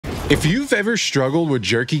If you've ever struggled with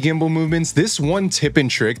jerky gimbal movements, this one tip and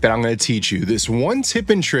trick that I'm going to teach you, this one tip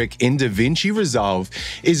and trick in DaVinci Resolve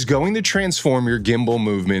is going to transform your gimbal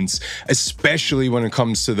movements, especially when it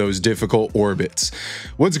comes to those difficult orbits.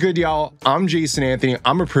 What's good, y'all? I'm Jason Anthony.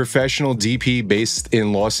 I'm a professional DP based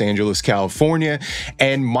in Los Angeles, California,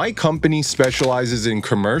 and my company specializes in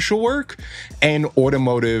commercial work and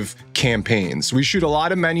automotive campaigns. We shoot a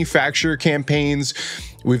lot of manufacturer campaigns.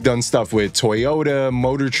 We've done stuff with Toyota,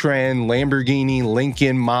 Motor Trend, Lamborghini,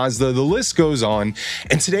 Lincoln, Mazda, the list goes on.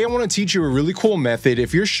 And today I want to teach you a really cool method.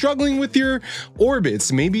 If you're struggling with your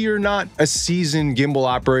orbits, maybe you're not a seasoned gimbal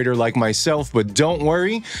operator like myself, but don't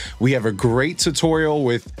worry, we have a great tutorial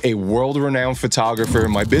with a world-renowned photographer,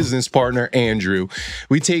 my business partner, Andrew.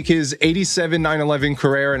 We take his 87 911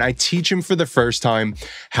 Carrera and I teach him for the first time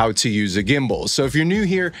how to use a gimbal. So if you're new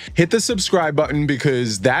here, hit the subscribe button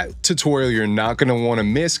because that tutorial you're not going to want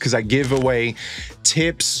to miss, because I give away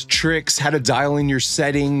tips, tricks, how to dial in your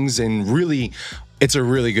settings, and really, it's a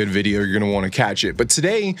really good video. You're going to want to catch it. But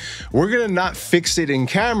today, we're going to not fix it in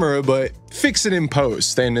camera, but fix it in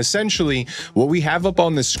post. And essentially, what we have up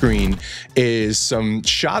on the screen is some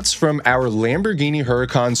shots from our Lamborghini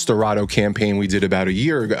Huracan Storado campaign we did about a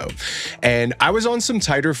year ago. And I was on some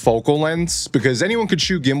tighter focal lengths because anyone could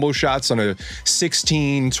shoot gimbal shots on a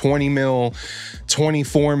 16, 20 mil,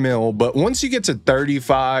 24 mil. But once you get to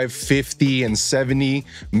 35, 50, and 70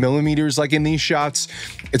 millimeters, like in these shots,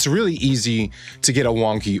 it's really easy to get a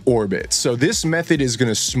wonky orbit. So this method is going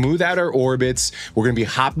to smooth out our orbits. We're going to be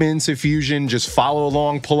hopping into Fusion. Just follow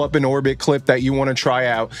along, pull up an orbit clip that you want to try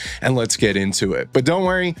out, and let's get into it. But don't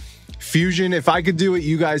worry, Fusion, if I could do it,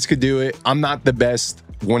 you guys could do it. I'm not the best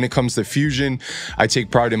when it comes to Fusion. I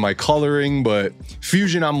take pride in my coloring, but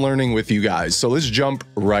Fusion I'm learning with you guys. So let's jump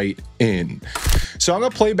right in. So I'm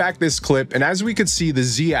gonna play back this clip, and as we could see, the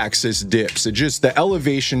Z-axis dips. The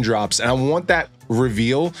elevation drops, and I want that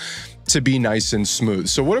reveal to be nice and smooth.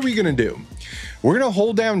 So what are we gonna do? We're gonna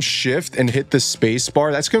hold down Shift and hit the space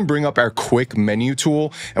bar. That's gonna bring up our quick menu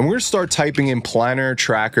tool, and we're gonna start typing in Planar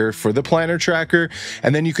Tracker for the Planar Tracker,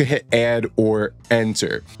 and then you could hit Add or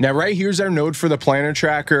Enter. Now right here's our node for the Planar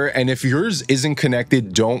Tracker, and if yours isn't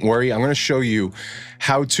connected, don't worry. I'm gonna show you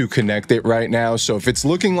how to connect it right now. So if it's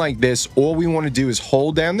looking like this, all we wanna do is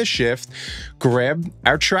hold down the Shift, grab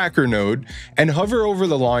our tracker node, and hover over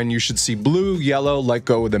the line. You should see blue, yellow, let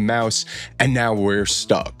go of the mouse, and now we're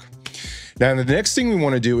stuck. Now, the next thing we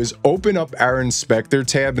want to do is open up our inspector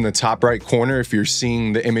tab in the top right corner. If you're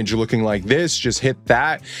seeing the image looking like this, just hit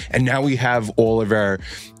that. And now we have all of our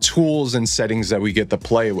tools and settings that we get to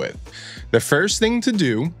play with. The first thing to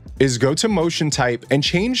do is go to motion type and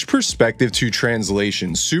change perspective to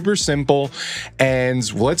translation. Super simple.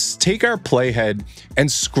 And let's take our playhead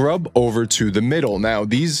and scrub over to the middle. Now,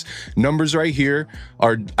 these numbers right here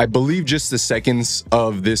are, I believe, just the seconds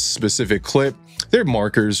of this specific clip. They're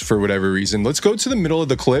markers for whatever reason. Let's go to the middle of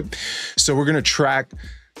the clip. So we're gonna track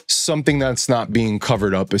something that's not being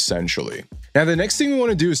covered up, essentially. Now, the next thing we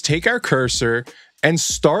wanna do is take our cursor and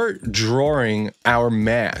start drawing our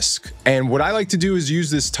mask. And what I like to do is use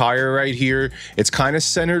this tire right here. It's kind of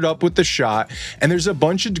centered up with the shot, and there's a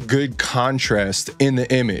bunch of good contrast in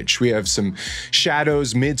the image. We have some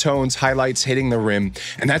shadows, midtones, highlights hitting the rim,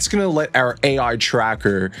 and that's gonna let our AI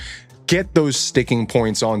tracker get those sticking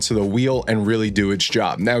points onto the wheel and really do its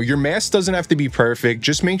job. Now, your mask doesn't have to be perfect.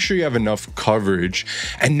 Just make sure you have enough coverage.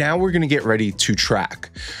 And now we're gonna get ready to track.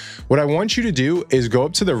 What I want you to do is go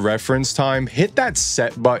up to the reference time, hit that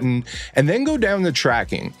set button, and then go down to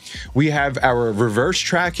tracking. We have our reverse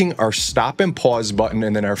tracking, our stop and pause button,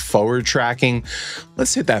 and then our forward tracking.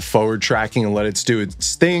 Let's hit that forward tracking and let it do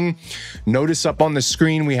its thing. Notice up on the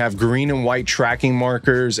screen, we have green and white tracking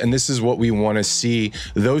markers, and this is what we want to see.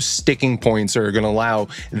 Those sticking points are going to allow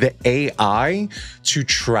the AI to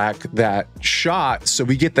track that shot so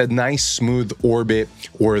we get the nice smooth orbit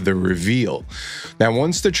or the reveal. Now,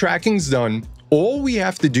 once the tracking's done, all we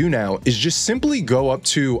have to do now is just simply go up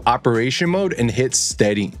to operation mode and hit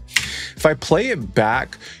steady. If I play it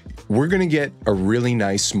back, we're gonna get a really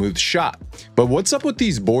nice smooth shot. But what's up with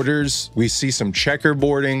these borders? We see some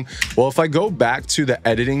checkerboarding. Well, if I go back to the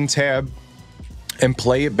editing tab and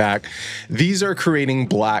play it back, these are creating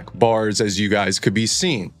black bars, as you guys could be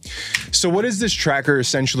seeing. So what is this tracker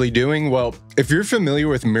essentially doing? Well, if you're familiar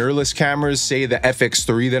with mirrorless cameras, say the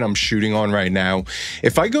FX3 that I'm shooting on right now,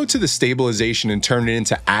 if I go to the stabilization and turn it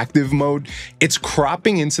into active mode, it's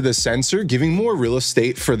cropping into the sensor, giving more real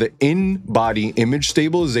estate for the in-body image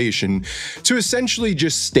stabilization to essentially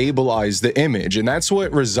just stabilize the image. And that's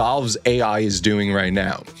what Resolve's AI is doing right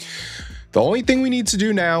now. The only thing we need to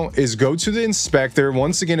do now is go to the inspector.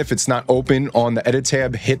 Once again, if it's not open on the edit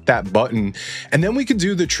tab, hit that button, and then we could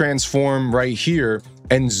do the transform right here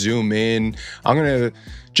and zoom in. I'm gonna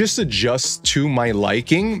just adjust to my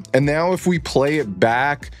liking. And now if we play it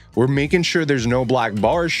back, we're making sure there's no black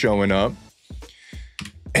bars showing up.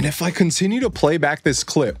 And if I continue to play back this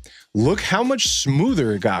clip, look how much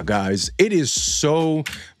smoother it got, guys. It is so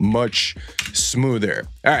much smoother.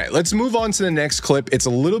 All right, let's move on to the next clip. It's a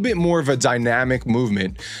little bit more of a dynamic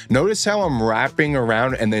movement. Notice how I'm wrapping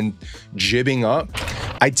around and then jibbing up.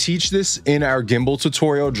 I teach this in our gimbal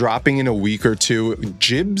tutorial, dropping in a week or two.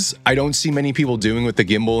 Jibs, I don't see many people doing with the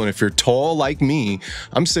gimbal. And if you're tall like me,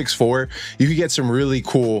 I'm 6'4", you can get some really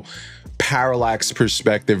cool parallax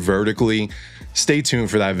perspective vertically. Stay tuned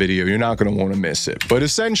for that video. You're not going to want to miss it. But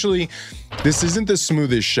essentially, this isn't the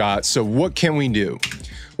smoothest shot. So what can we do?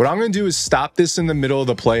 What I'm going to do is stop this in the middle of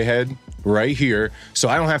the playhead right here. So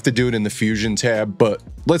I don't have to do it in the Fusion tab, but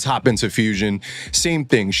let's hop into Fusion. Same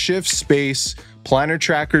thing, shift space, Planar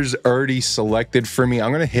Tracker's already selected for me.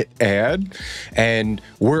 I'm going to hit add and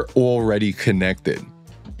we're already connected.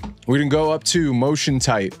 We can go up to motion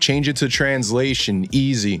type, change it to translation,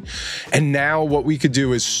 easy. And now what we could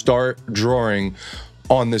do is start drawing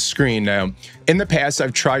on the screen. Now, in the past,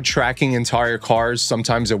 I've tried tracking entire cars.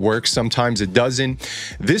 Sometimes it works, sometimes it doesn't.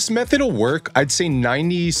 This method will work, I'd say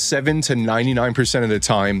 97 to 99% of the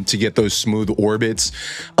time to get those smooth orbits,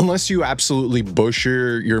 unless you absolutely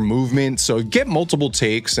butcher your movement. So get multiple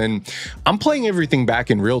takes, and I'm playing everything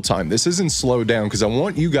back in real time. This isn't slowed down because I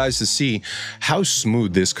want you guys to see how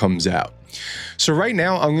smooth this comes out. So right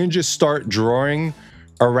now, I'm gonna just start drawing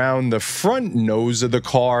around the front nose of the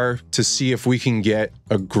car to see if we can get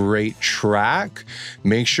a great track.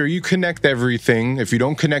 Make sure you connect everything. If you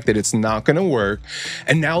don't connect it, it's not gonna work.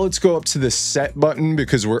 And now let's go up to the set button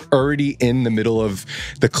because we're already in the middle of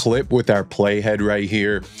the clip with our playhead right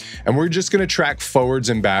here. And we're just gonna track forwards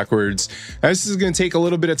and backwards. Now, this is gonna take a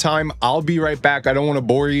little bit of time. I'll be right back. I don't wanna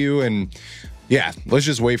bore you, and yeah, let's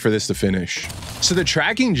just wait for this to finish. So the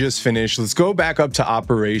tracking just finished. Let's go back up to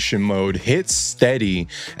operation mode, hit steady,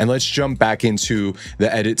 and let's jump back into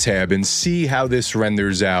the edit tab and see how this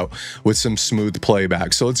renders out with some smooth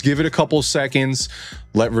playback. So let's give it a couple seconds.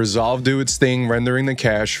 Let Resolve do its thing, rendering the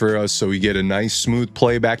cache for us so we get a nice smooth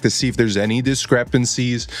playback to see if there's any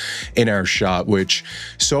discrepancies in our shot, which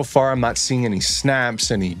so far I'm not seeing any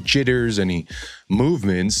snaps, any jitters, any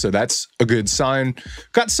movements. So that's a good sign.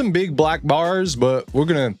 Got some big black bars, but we're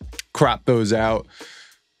gonna crop those out.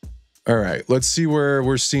 All right, let's see where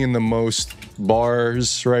we're seeing the most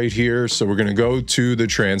bars right here. So we're gonna go to the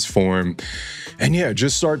transform and yeah,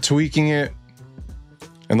 just start tweaking it.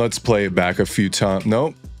 And let's play it back a few times.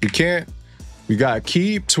 Nope, you can't. We gotta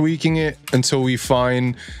keep tweaking it until we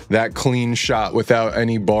find that clean shot without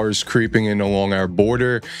any bars creeping in along our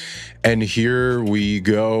border. And here we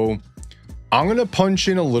go. I'm gonna punch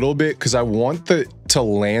in a little bit because I want to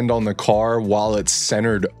land on the car while it's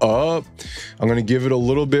centered up. I'm gonna give it a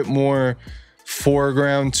little bit more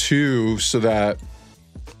foreground too, so that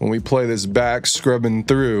when we play this back scrubbing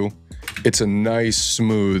through, it's a nice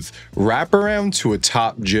smooth wraparound to a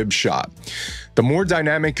top jib shot. The more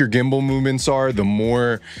dynamic your gimbal movements are, the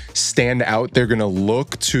more stand out they're gonna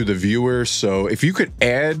look to the viewer. So if you could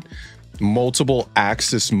add multiple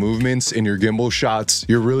axis movements in your gimbal shots,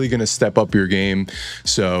 you're really gonna step up your game.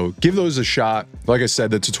 So give those a shot. Like I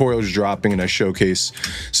said, the tutorial is dropping and I showcase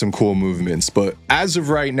some cool movements. But as of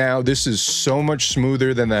right now, this is so much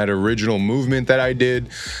smoother than that original movement that I did.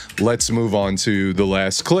 Let's move on to the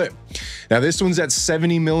last clip. Now this one's at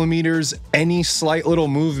 70 millimeters. Any slight little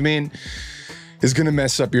movement is gonna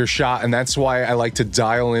mess up your shot, and that's why I like to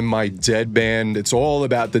dial in my deadband. It's all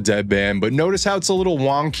about the deadband, but notice how it's a little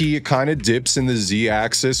wonky. It kind of dips in the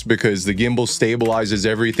Z-axis because the gimbal stabilizes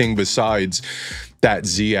everything besides that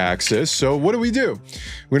Z-axis. So what do?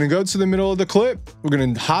 We're gonna go to the middle of the clip. We're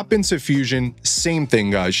gonna hop into Fusion. Same thing,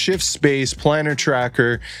 guys. Shift space, Planar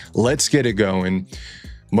Tracker. Let's get it going.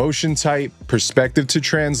 Motion type, perspective to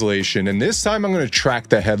translation, and this time I'm gonna track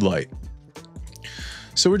the headlight.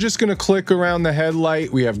 So we're just gonna click around the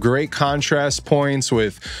headlight. We have great contrast points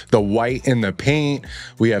with the white in the paint.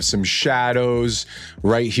 We have some shadows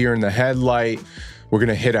right here in the headlight. We're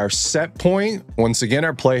gonna hit our set point. Once again,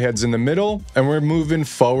 our playhead's in the middle and we're moving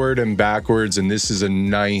forward and backwards. And this is a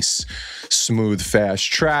nice, smooth,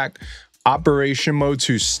 fast track. Operation mode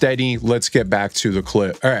to steady. Let's get back to the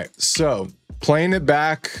clip. All right, so playing it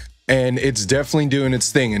back, and it's definitely doing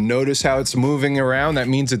its thing. And notice how it's moving around. That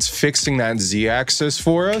means it's fixing that Z-axis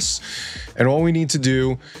for us. And all we need to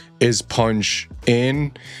do is punch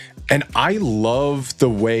in And I love the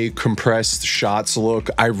way compressed shots look.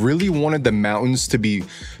 I really wanted the mountains to be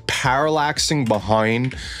parallaxing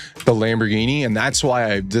behind the Lamborghini, and that's why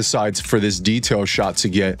I decided for this detail shot to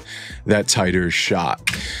get that tighter shot.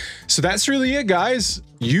 So that's really it, guys.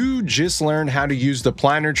 You just learned how to use the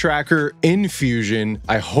Planar Tracker in Fusion.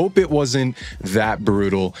 I hope it wasn't that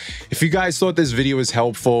brutal. If you guys thought this video was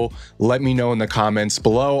helpful, let me know in the comments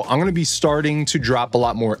below. I'm gonna be starting to drop a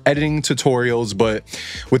lot more editing tutorials, but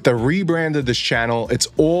with the rebrand of this channel, it's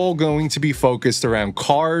all going to be focused around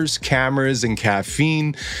cars, cameras, and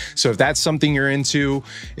caffeine. So if that's something you're into,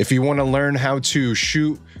 if you wanna learn how to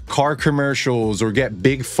shoot car commercials or get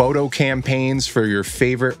big photo campaigns for your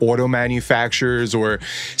favorite auto manufacturers, or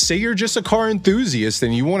say you're just a car enthusiast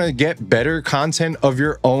and you want to get better content of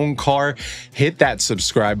your own car, hit that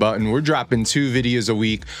subscribe button. We're dropping 2 videos a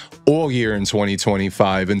week all year in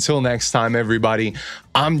 2025. Until next time, everybody,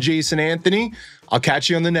 I'm Jason Anthony. I'll catch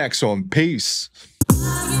you on the next one. Peace.